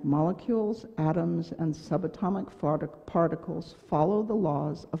 And molecules, atoms, and subatomic particles follow the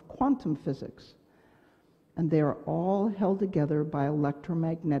laws of quantum physics. And they are all held together by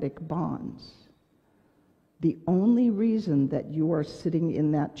electromagnetic bonds. The only reason that you are sitting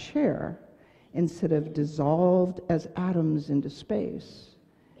in that chair instead of dissolved as atoms into space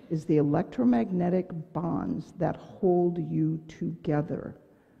is the electromagnetic bonds that hold you together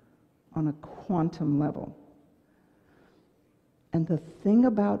on a quantum level. And the thing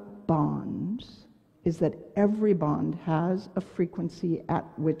about bonds is that every bond has a frequency at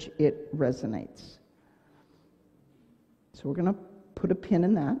which it resonates. So we're going to put a pin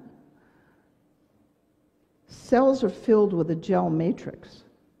in that. Cells are filled with a gel matrix,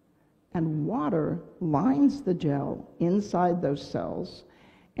 and water lines the gel inside those cells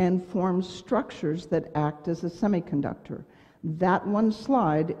and forms structures that act as a semiconductor. That one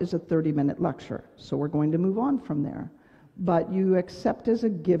slide is a 30-minute lecture, so we're going to move on from there. But you accept as a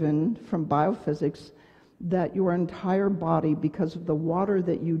given from biophysics that your entire body, because of the water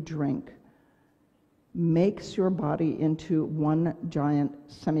that you drink, makes your body into one giant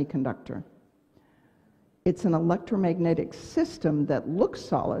semiconductor. It's an electromagnetic system that looks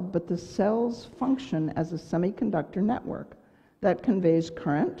solid, but the cells function as a semiconductor network that conveys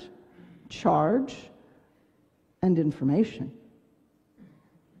current, charge, and information.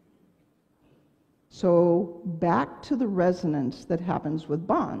 So back to the resonance that happens with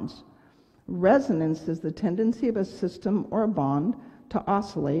bonds. Resonance is the tendency of a system or a bond to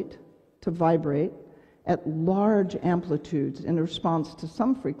oscillate, to vibrate at large amplitudes in response to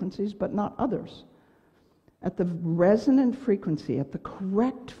some frequencies, but not others. At the resonant frequency, at the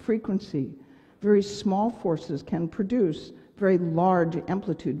correct frequency, very small forces can produce very large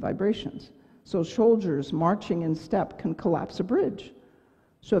amplitude vibrations. So soldiers marching in step can collapse a bridge.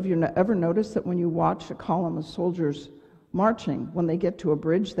 So have you ever noticed that when you watch a column of soldiers marching, when they get to a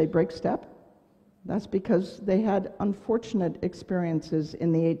bridge, they break step? That's because they had unfortunate experiences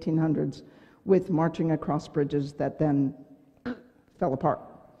in the 1800s with marching across bridges that then fell apart.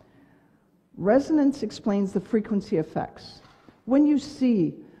 Resonance explains the frequency effects. When you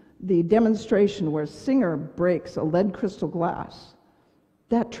see the demonstration where a singer breaks a lead crystal glass,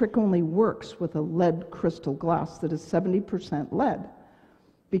 that trick only works with a lead crystal glass that is 70% lead,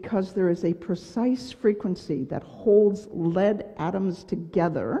 because there is a precise frequency that holds lead atoms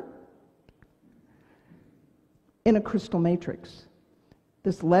together in a crystal matrix.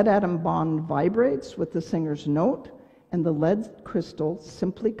 This lead atom bond vibrates with the singer's note, and the lead crystal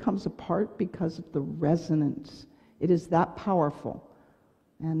simply comes apart because of the resonance. It is that powerful.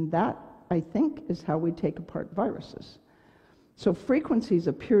 And that, I think, is how we take apart viruses. So frequencies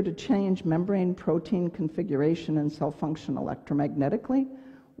appear to change membrane protein configuration and cell function electromagnetically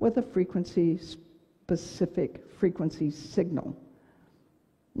with a frequency-specific frequency signal.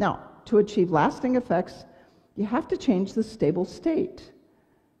 Now, to achieve lasting effects, you have to change the stable state.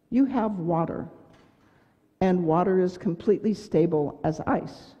 You have water, and water is completely stable as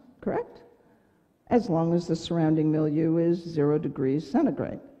ice, correct? As long as the surrounding milieu is 0 degrees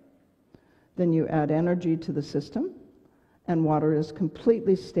centigrade. Then you add energy to the system, and water is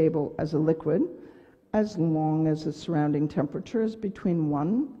completely stable as a liquid as long as the surrounding temperature is between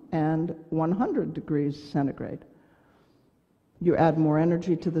 1 and 100 degrees centigrade. You add more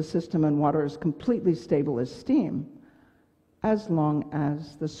energy to the system, and water is completely stable as steam as long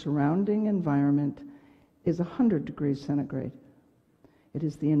as the surrounding environment is 100 degrees centigrade. It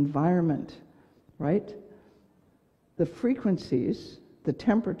is the environment, right? The frequencies, the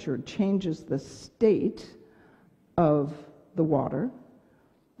temperature changes the state of the water.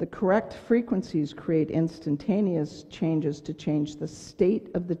 The correct frequencies create instantaneous changes to change the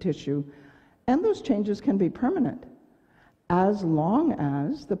state of the tissue, and those changes can be permanent as long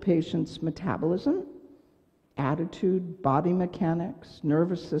as the patient's metabolism, attitude, body mechanics,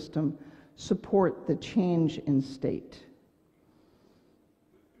 nervous system support the change in state.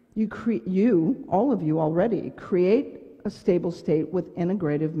 All of you already create a stable state with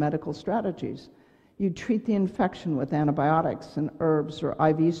integrative medical strategies. You treat the infection with antibiotics and herbs or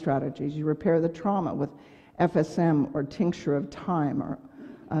IV strategies. You repair the trauma with FSM or tincture of thyme or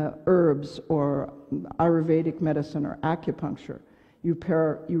herbs or Ayurvedic medicine or acupuncture. You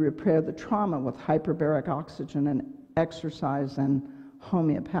repair the trauma with hyperbaric oxygen and exercise and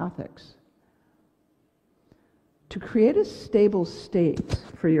homeopathics. to create a stable state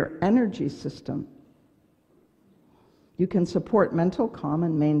for your energy system. You can support mental calm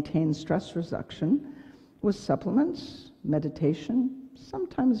and maintain stress reduction with supplements, meditation,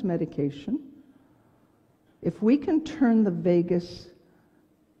 sometimes medication. If we can turn the vagus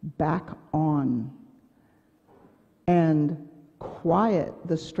back on and quiet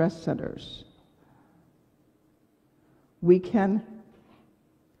the stress centers, we can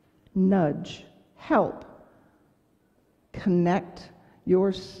nudge, help, connect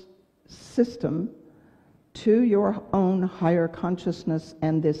your system to your own higher consciousness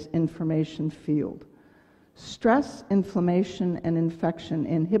and this information field. Stress, inflammation, and infection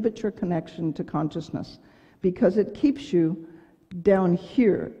inhibit your connection to consciousness because it keeps you down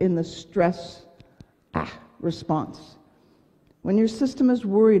here in the stress response. When your system is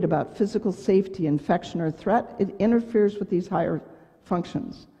worried about physical safety, infection, or threat, it interferes with these higher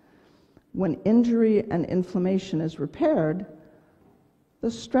functions. When injury and inflammation is repaired,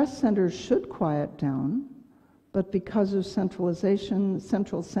 the stress centers should quiet down, but because of centralization,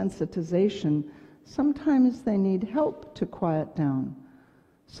 central sensitization, sometimes they need help to quiet down.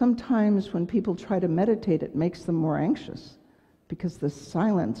 Sometimes when people try to meditate, it makes them more anxious because the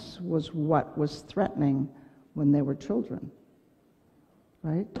silence was what was threatening when they were children,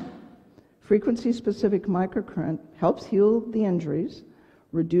 right? Frequency specific microcurrent helps heal the injuries,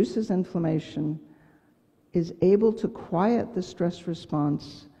 reduces inflammation, is able to quiet the stress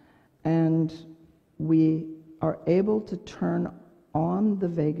response, and we are able to turn on the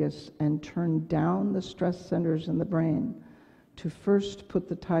vagus and turn down the stress centers in the brain to first put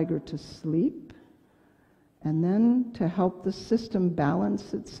the tiger to sleep and then to help the system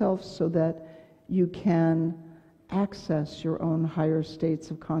balance itself so that you can access your own higher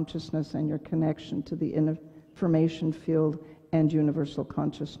states of consciousness and your connection to the information field and universal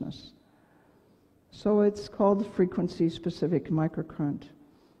consciousness. So it's called Frequency Specific Microcurrent,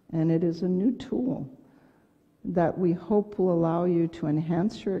 and it is a new tool that we hope will allow you to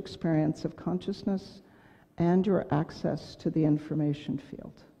enhance your experience of consciousness and your access to the information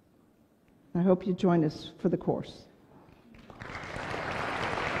field. I hope you join us for the course.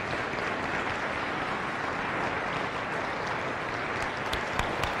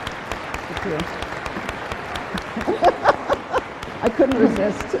 Thank you. I couldn't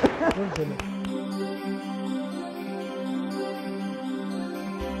resist.